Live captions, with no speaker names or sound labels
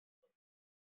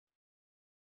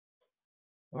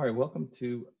All right, welcome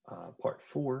to part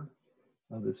 4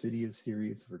 of this video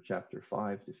series for chapter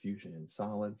 5, diffusion in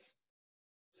solids.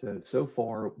 So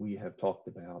far we have talked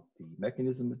about the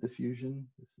mechanism of diffusion.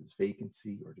 This is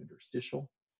vacancy or interstitial.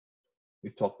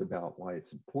 We've talked about why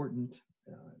it's important,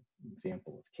 an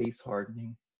example of case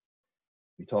hardening.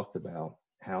 We talked about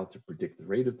how to predict the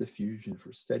rate of diffusion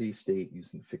for steady state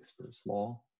using Fick's first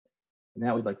law. And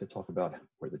now we'd like to talk about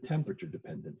where the temperature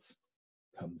dependence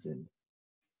comes in.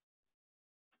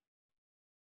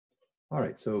 All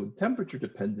right, so temperature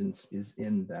dependence is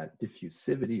in that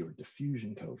diffusivity or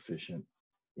diffusion coefficient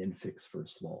in Fick's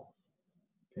first law,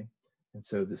 okay? And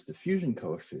so this diffusion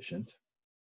coefficient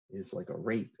is like a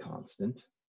rate constant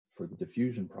for the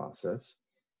diffusion process,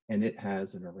 and it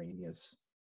has an Arrhenius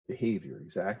behavior,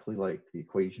 exactly like the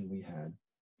equation we had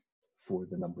for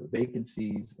the number of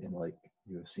vacancies and like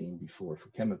you have seen before for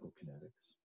chemical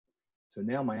kinetics. So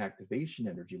now my activation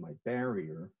energy, my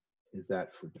barrier, is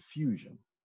that for diffusion.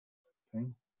 Okay.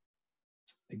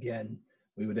 Again,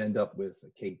 we would end up with a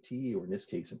KT, or in this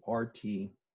case, an RT,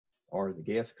 R the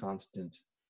gas constant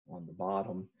on the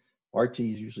bottom. RT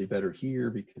is usually better here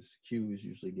because Q is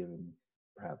usually given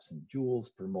perhaps in joules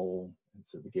per mole. And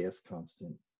so the gas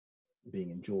constant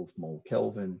being in joules per mole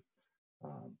Kelvin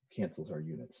cancels our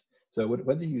units. So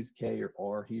whether you use K or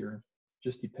R here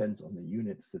just depends on the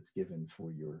units that's given for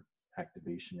your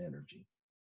activation energy.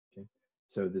 Okay.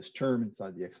 So this term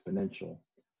inside the exponential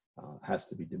has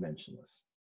to be dimensionless.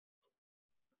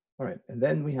 All right, and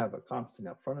then we have a constant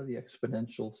out front of the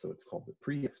exponential, so it's called the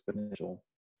pre-exponential.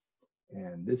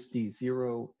 And this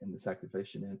D0 and this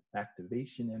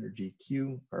activation energy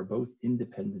Q are both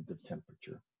independent of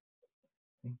temperature.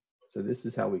 Okay? So this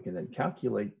is how we can then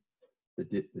calculate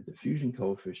the diffusion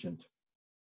coefficient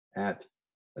at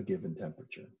a given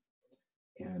temperature.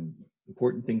 And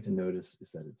important thing to notice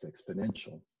is that it's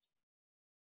exponential.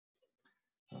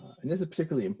 And this is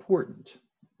particularly important.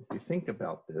 If you think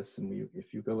about this, and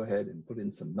if you go ahead and put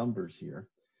in some numbers here,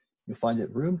 you'll find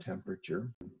at room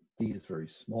temperature, D is very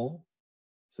small,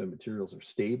 so materials are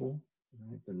stable,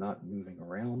 right? They're not moving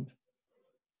around,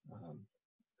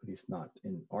 at least not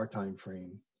in our time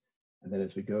frame. And then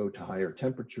as we go to higher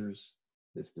temperatures,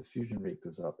 this diffusion rate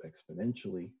goes up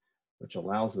exponentially, which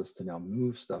allows us to now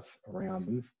move stuff around,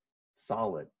 move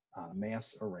solid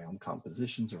mass around,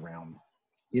 compositions around,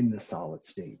 in the solid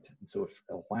state. And so it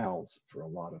allows for a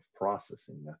lot of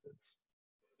processing methods.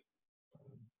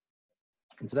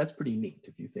 And so that's pretty neat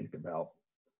if you think about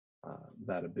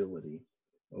that ability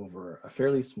over a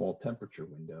fairly small temperature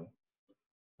window,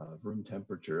 room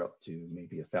temperature up to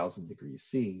maybe 1,000 degrees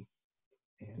C.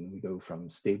 And we go from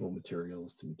stable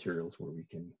materials to materials where we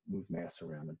can move mass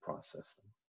around and process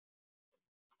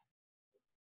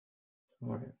them.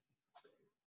 All right.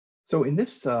 So in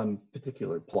this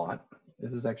particular plot,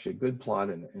 this is actually a good plot,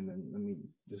 and then let me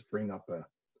just bring up a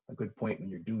good point when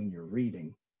you're doing your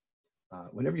reading.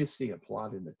 Whenever you see a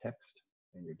plot in the text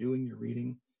and you're doing your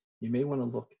reading, you may want to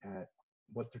look at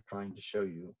what they're trying to show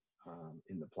you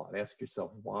in the plot. Ask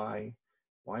yourself, why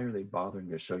are they bothering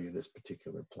to show you this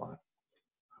particular plot?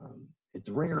 It's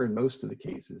rare in most of the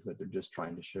cases that they're just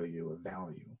trying to show you a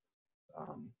value.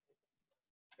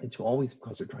 It's always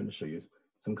because they're trying to show you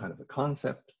some kind of a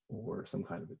concept or some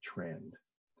kind of a trend.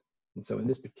 And so in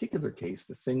this particular case,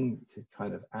 the thing to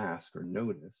kind of ask or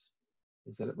notice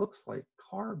is that it looks like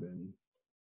carbon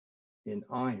and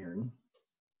iron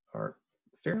are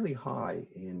fairly high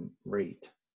in rate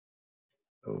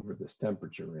over this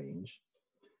temperature range.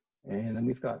 And then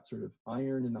we've got sort of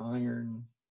iron and iron,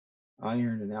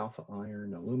 iron and alpha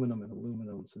iron, aluminum and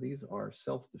aluminum. So these are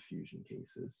self-diffusion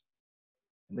cases.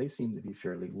 And they seem to be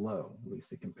fairly low, at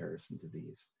least in comparison to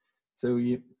these. So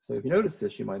if you notice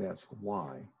this, you might ask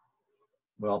why.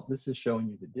 Well, this is showing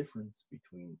you the difference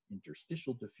between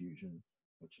interstitial diffusion,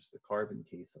 which is the carbon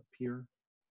case up here.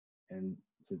 And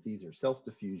since these are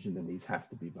self-diffusion, then these have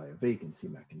to be by a vacancy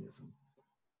mechanism.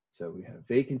 So we have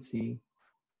vacancy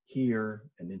here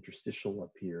and interstitial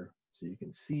up here. So you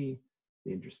can see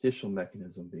the interstitial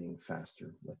mechanism being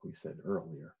faster, like we said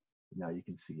earlier. Now you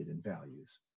can see it in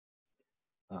values.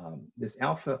 This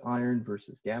alpha iron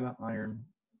versus gamma iron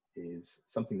is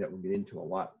something that we'll get into a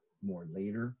lot more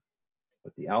later.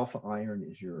 But the alpha iron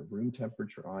is your room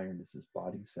temperature iron. This is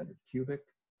body-centered cubic.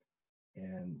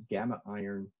 And gamma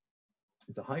iron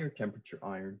is a higher temperature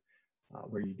iron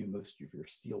where you do most of your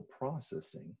steel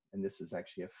processing. And this is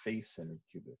actually a face-centered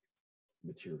cubic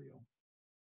material.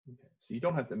 Okay, so you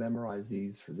don't have to memorize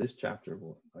these for this chapter.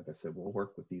 Like I said, we'll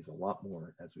work with these a lot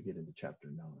more as we get into chapter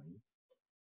 9.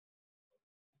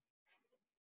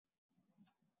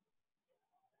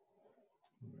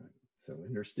 All right, so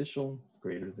interstitial is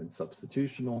greater than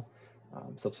substitutional.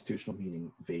 Substitutional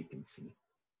meaning vacancy.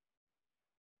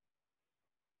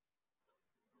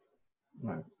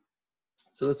 All right,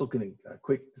 so let's look at a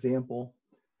quick example.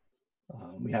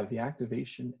 We have the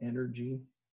activation energy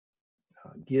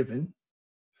given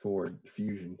for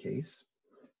diffusion case.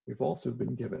 We've also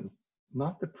been given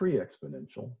not the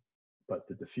pre-exponential, but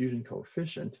the diffusion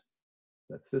coefficient,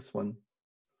 that's this one,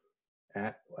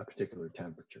 at a particular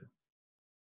temperature.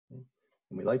 Okay?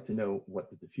 And we like to know what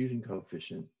the diffusion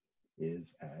coefficient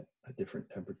is at a different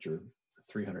temperature,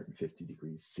 350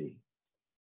 degrees C.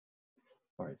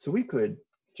 All right, so we could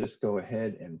just go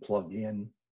ahead and plug in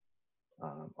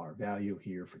our value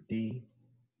here for D,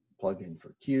 plug in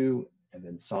for Q, and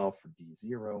then solve for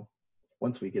D0.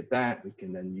 Once we get that, we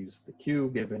can then use the Q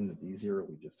given the D0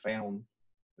 we just found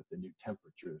with the new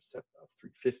temperature set of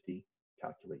 350,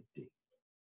 calculate D.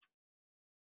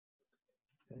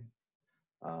 Okay.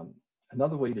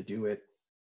 Another way to do it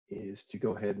is to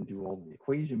go ahead and do all the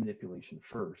equation manipulation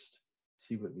first,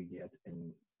 see what we get,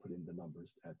 and put in the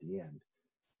numbers at the end.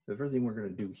 So the first thing we're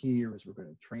going to do here is we're going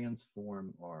to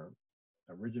transform our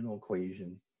original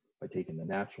equation by taking the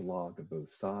natural log of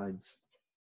both sides.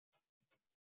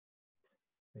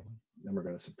 Okay. Then we're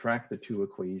going to subtract the two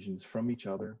equations from each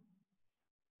other.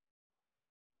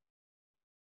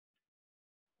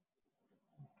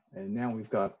 And now we've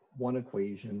got one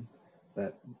equation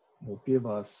that will give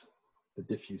us the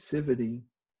diffusivity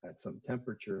at some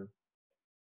temperature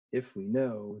if we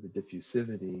know the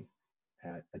diffusivity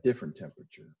at a different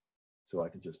temperature. So I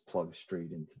can just plug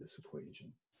straight into this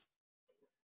equation.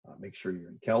 Make sure you're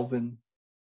in Kelvin.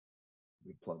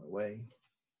 We plug away,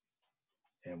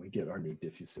 and we get our new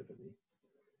diffusivity.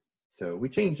 So we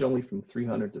changed only from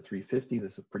 300 to 350.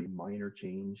 This is a pretty minor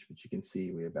change, but you can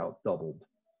see we about doubled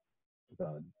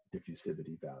the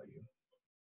diffusivity value.